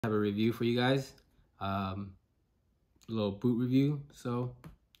have a review for you guys, a little boot review. So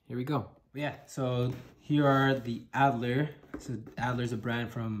here we go. Yeah, so here are the Adler. So Adler's a brand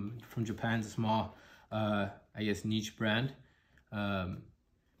from Japan. It's a small, I guess, niche brand.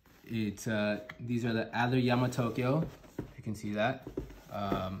 These are the Adler Yamatokyo. You can see that.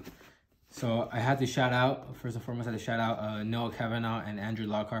 So I had to shout out, first and foremost, I had to shout out Noah Cavanaugh and Andrew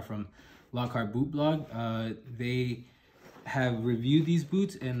Lockhart from Lockhart Boot Blog. They have reviewed these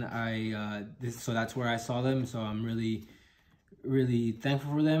boots, and so that's where I saw them. So I'm really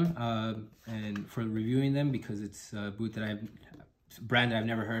thankful for them and for reviewing them, because it's a boot brand that I've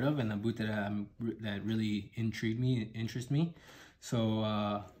never heard of, and a boot that really interests me. So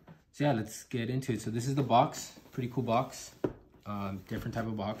yeah, let's get into it. So this is the box, pretty cool box, different type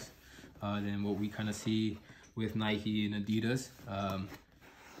of box than what we kind of see with Nike and Adidas.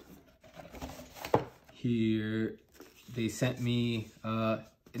 Here they sent me an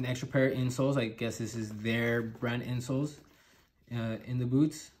extra pair of insoles. I guess this is their brand insoles in the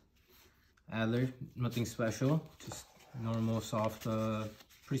boots. Adler, nothing special, just normal soft,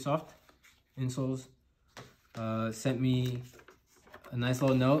 pretty soft insoles. Sent me a nice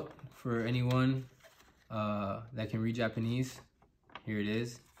little note for anyone that can read Japanese. Here it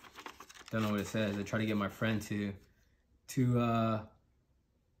is. Don't know what it says. I tried to get my friend to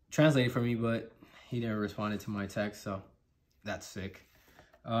translate it for me, but he never responded to my text, so that's sick.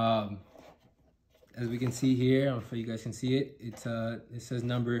 As we can see here, I don't know if you guys can see it. It says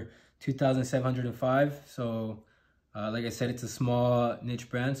number 2705. So like I said, it's a small niche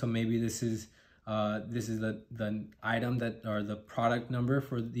brand, so maybe this is the item or the product number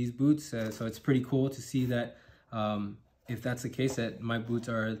for these boots. So it's pretty cool to see that if that's the case, that my boots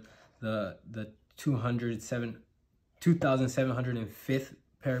are the 2705th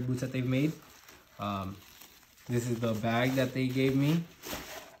pair of boots that they've made. This is the bag that they gave me.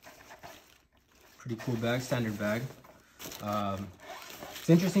 Pretty cool bag, standard bag. It's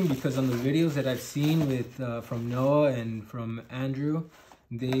interesting because on the videos that I've seen with from Noah and from Andrew,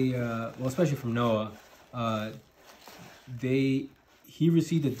 they well, especially from Noah, he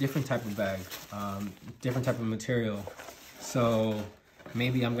received a different type of bag, different type of material. So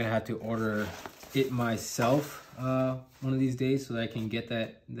maybe I'm gonna have to order it myself one of these days, so that I can get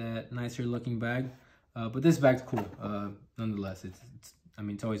that nicer looking bag. But this bag's cool nonetheless. I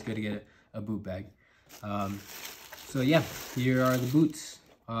mean, it's always good to get a boot bag. So yeah, here are the boots.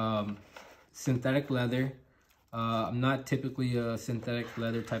 Synthetic leather. I'm not typically a synthetic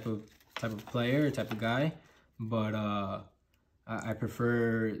leather type of player, type of guy, but I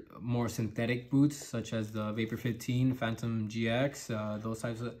prefer more synthetic boots, such as the Vapor 15, Phantom GX,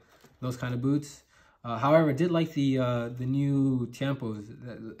 those kind of boots. However, I did like the new Tiempos,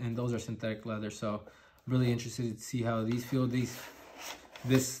 and those are synthetic leather. So I'm really interested to see how these feel.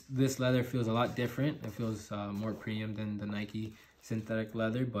 This leather feels a lot different. It feels more premium than the Nike synthetic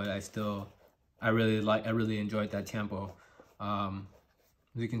leather, but I really enjoyed that Tiempo. As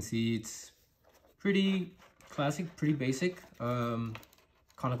you can see, it's pretty classic, pretty basic.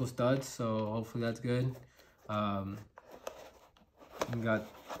 Conical studs, so hopefully that's good. We got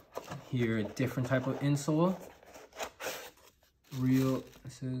here a different type of insole. It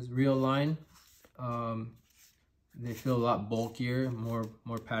says real line. They feel a lot bulkier, more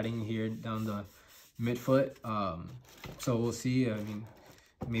padding here down the midfoot. So we'll see. I mean,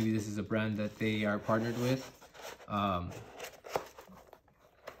 maybe this is a brand that they are partnered with.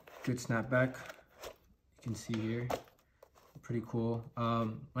 Good snapback. You can see here, pretty cool.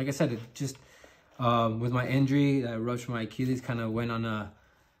 Like I said, it just with my injury, I ruptured my Achilles, kind of went on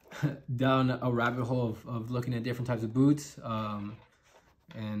down a rabbit hole of looking at different types of boots.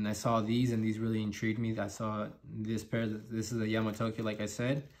 And I saw these, and these really intrigued me. I saw this pair. This is a Yamatokyo, like I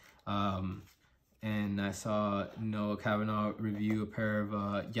said. And I saw Noah Cavanaugh review a pair of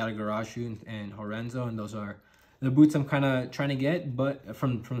Yatagarasu and Horenzo, and those are the boots I'm kind of trying to get, but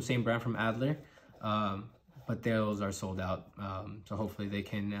from the same brand, from Adler. But those are sold out. So hopefully they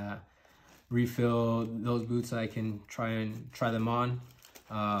can refill those boots so I can try them on.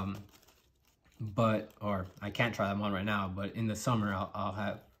 Or I can't try them on right now, but in the summer I'll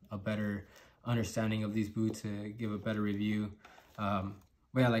have a better understanding of these boots to give a better review. But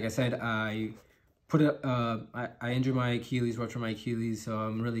yeah, like I said, I injured my Achilles, ruptured my Achilles, so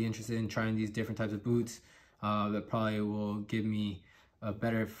I'm really interested in trying these different types of boots that probably will give me a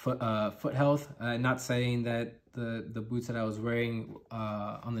better foot health. Not saying that the boots that I was wearing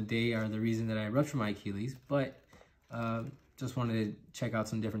on the day are the reason that I ruptured my Achilles, but just wanted to check out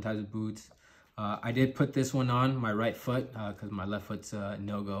some different types of boots. I did put this one on my right foot because my left foot's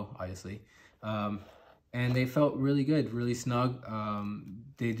no-go, obviously. and they felt really good, really snug.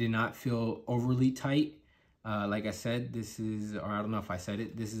 They did not feel overly tight. Like I said, this is, or I don't know if I said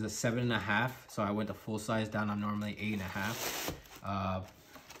it, this is a 7.5, so I went to full size down. I'm normally 8.5.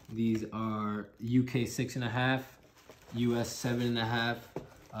 These are UK 6.5, US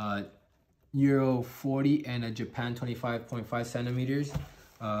 7.5, Euro 40, and a Japan 25.5 centimeters.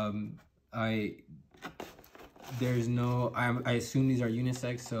 I assume these are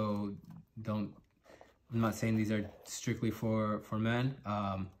unisex, so I'm not saying these are strictly for men.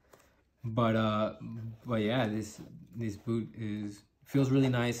 But yeah, this boot feels really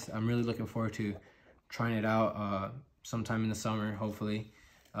nice. I'm really looking forward to trying it out sometime in the summer, hopefully.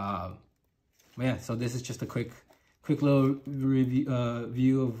 But yeah, so this is just a quick little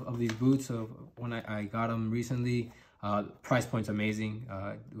view of these boots of when I got them recently. Price point's amazing.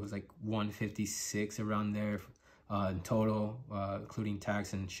 It was like $156 around there in total, including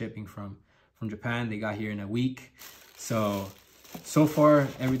tax and shipping from Japan. They got here in a week. So far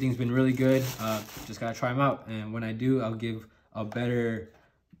everything's been really good. Just gotta try them out, and when I do, I'll give better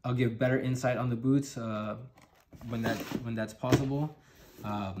insight on the boots when that's possible.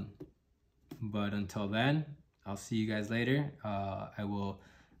 But until then, I'll see you guys later. I will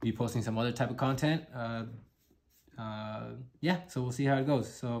be posting some other type of content. Yeah, so we'll see how it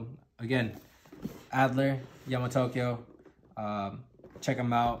goes. So again, Adler, Yamatokyo, check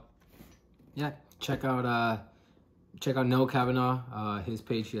them out. Yeah, check out No Cavanaugh, his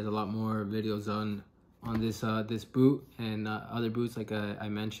page. He has a lot more videos on this boot and other boots like I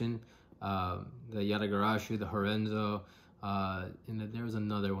mentioned, the Yadagarashu, the Horenzo, and there was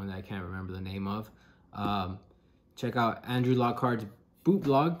another one that I can't remember the name of. Check out Andrew Lockhart's Boot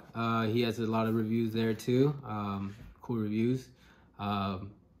Blog. He has a lot of reviews there too, cool reviews. So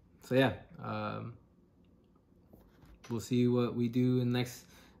yeah, we'll see what we do in next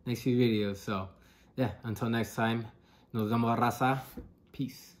few videos. So yeah, until next time, nos vemos, raza.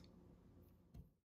 Peace.